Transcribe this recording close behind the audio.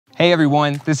Hey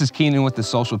everyone, this is Keenan with the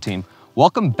Social Team.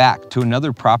 Welcome back to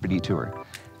another property tour.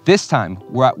 This time,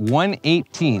 we're at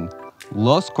 118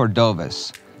 Los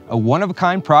Cordovas, a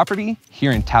one-of-a-kind property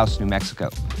here in Taos, New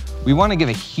Mexico. We want to give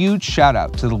a huge shout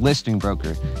out to the listing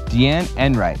broker, Deanne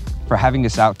Enright, for having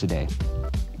us out today.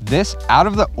 This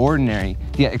out-of-the-ordinary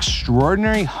yet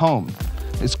extraordinary home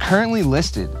is currently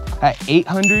listed at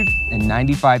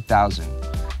 $895,000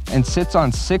 and sits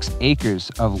on 6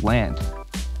 acres of land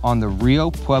on the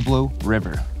Rio Pueblo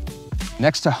River.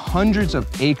 Next to hundreds of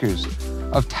acres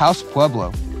of Taos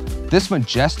Pueblo, this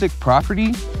majestic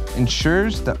property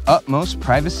ensures the utmost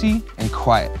privacy and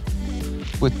quiet.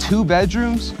 With 2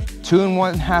 bedrooms, 2 and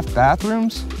 1/2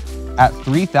 bathrooms at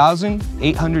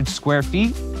 3,800 square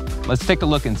feet, let's take a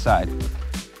look inside.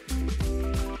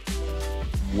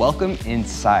 Welcome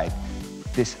inside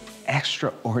this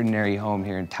extraordinary home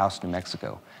here in Taos, New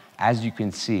Mexico. As you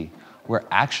can see, we're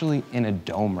actually in a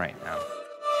dome right now.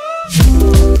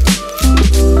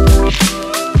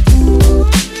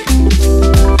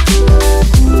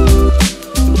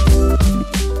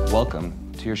 Welcome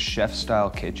to your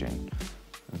chef-style kitchen.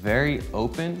 Very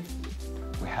open.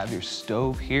 We have your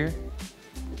stove here,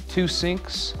 2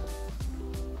 sinks,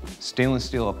 stainless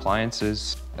steel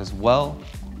appliances, as well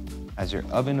as your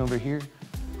oven over here,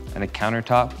 and a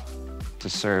countertop to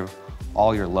serve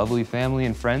all your lovely family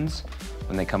and friends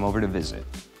when they come over to visit.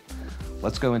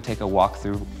 Let's go and take a walk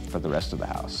through for the rest of the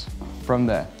house. From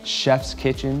the chef's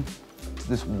kitchen to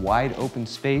this wide open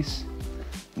space,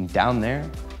 and down there,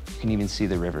 you can even see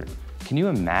the river. Can you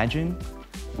imagine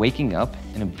waking up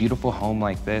in a beautiful home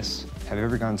like this? Have you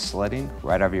ever gone sledding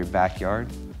right out of your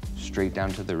backyard, straight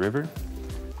down to the river?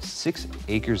 6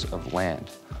 acres of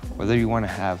land. Whether you want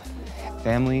to have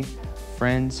family,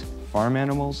 friends, farm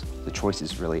animals, the choice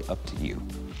is really up to you.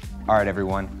 All right,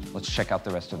 everyone, let's check out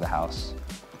the rest of the house.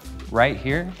 Right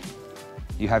here,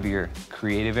 you have your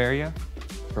creative area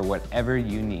for whatever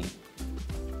you need.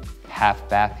 Half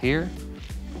bath here,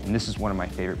 and this is one of my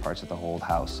favorite parts of the whole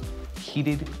house,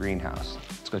 heated greenhouse.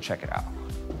 Let's go check it out.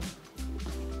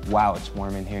 Wow, it's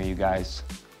warm in here, you guys.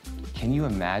 Can you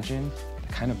imagine the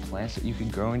kind of plants that you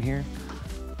could grow in here?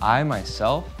 I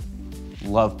myself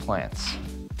love plants.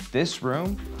 This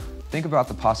room, think about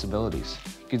the possibilities.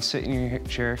 You can sit in your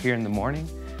chair here in the morning,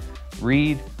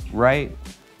 read, write,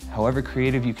 however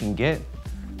creative you can get.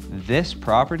 This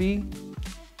property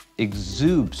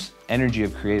exudes energy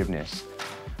of creativeness.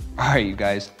 All right, you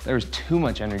guys, there was too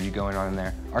much energy going on in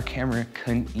there. Our camera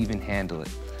couldn't even handle it.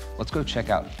 Let's go check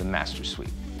out the master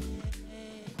suite.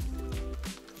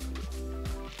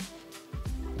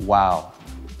 Wow,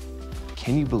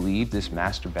 can you believe this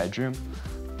master bedroom?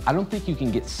 I don't think you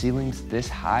can get ceilings this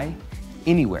high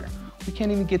anywhere. We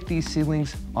can't even get these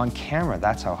ceilings on camera.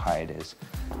 That's how high it is.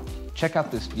 Check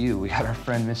out this view. We got our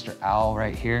friend Mr. Owl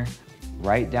right here.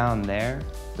 Right down there,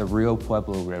 the Rio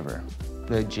Pueblo River.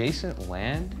 The adjacent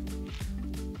land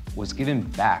was given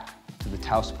back to the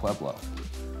Taos Pueblo.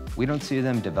 We don't see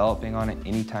them developing on it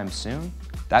anytime soon.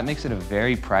 That makes it a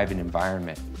very private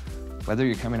environment. Whether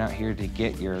you're coming out here to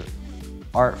get your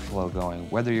art flow going,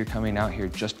 whether you're coming out here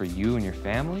just for you and your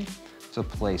family, it's a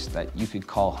place that you could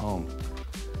call home.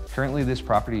 Currently, this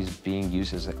property is being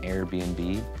used as an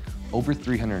Airbnb, over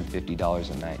 $350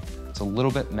 a night. It's a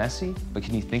little bit messy, but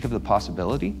can you think of the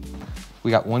possibility?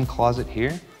 We got 1 closet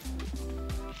here,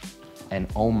 and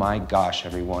oh my gosh,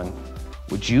 everyone,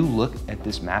 would you look at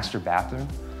this master bathroom?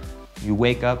 You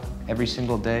wake up every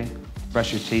single day,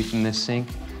 brush your teeth in this sink,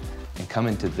 and come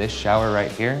into this shower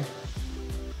right here.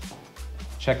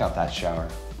 Check out that shower.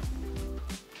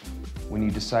 When you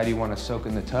decide you want to soak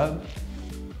in the tub,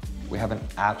 we have an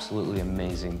absolutely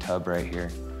amazing tub right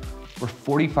here. We're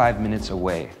 45 minutes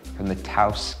away from the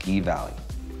Taos Ski Valley.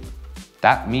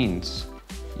 That means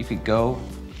you could go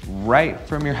right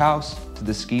from your house to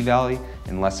the ski valley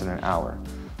in less than an hour.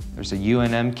 There's a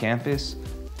UNM campus,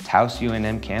 Taos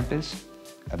UNM campus,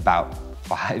 about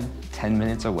 5-10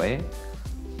 minutes away.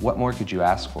 What more could you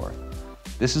ask for?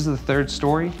 This is the 3rd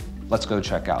story. Let's go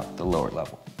check out the lower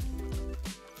level.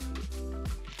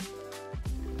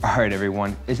 All right,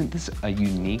 everyone, isn't this a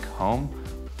unique home?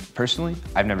 Personally,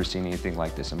 I've never seen anything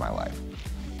like this in my life.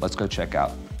 Let's go check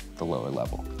out the lower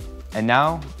level. And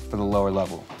now for the lower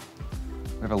level.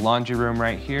 We have a laundry room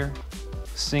right here,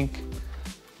 sink.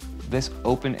 This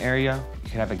open area, you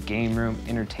can have a game room,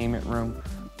 entertainment room,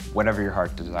 whatever your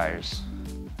heart desires.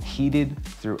 Heated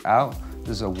throughout.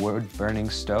 This is a wood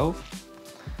burning stove.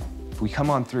 If we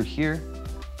come on through here,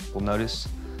 we'll notice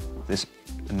this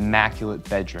immaculate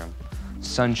bedroom.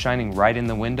 Sun shining right in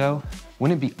the window.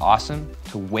 Wouldn't it be awesome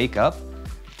to wake up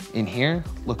in here,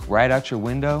 look right out your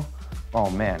window?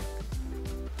 Oh man,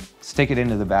 Let's take it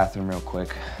into the bathroom real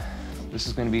quick. This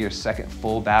is gonna be your second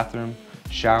full bathroom,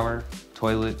 shower,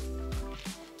 toilet,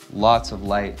 lots of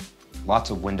light, lots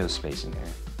of window space in here.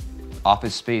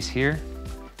 Office space here,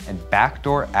 and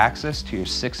backdoor access to your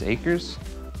 6 acres.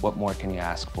 What more can you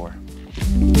ask for?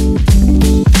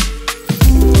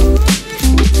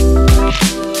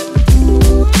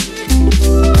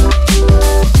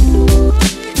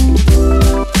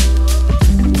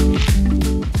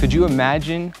 Could you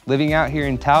imagine living out here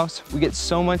in Taos? We get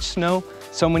so much snow,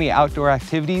 so many outdoor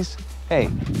activities. Hey,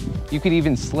 you could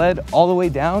even sled all the way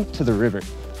down to the river.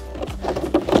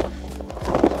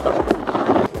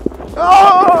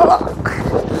 Oh!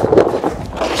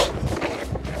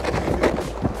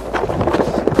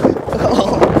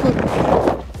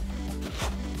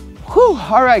 Whew,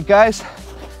 all right, guys.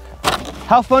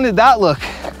 How fun did that look?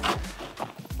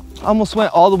 Almost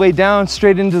went all the way down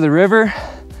straight into the river.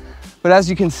 But as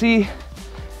you can see,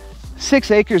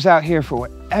 6 acres out here for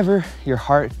whatever your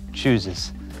heart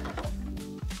chooses.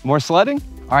 More sledding?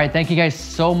 All right, thank you guys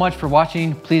so much for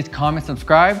watching. Please comment,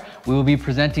 subscribe. We will be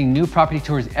presenting new property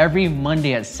tours every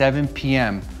Monday at 7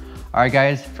 p.m. All right,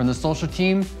 guys, from the social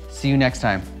team, see you next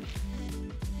time.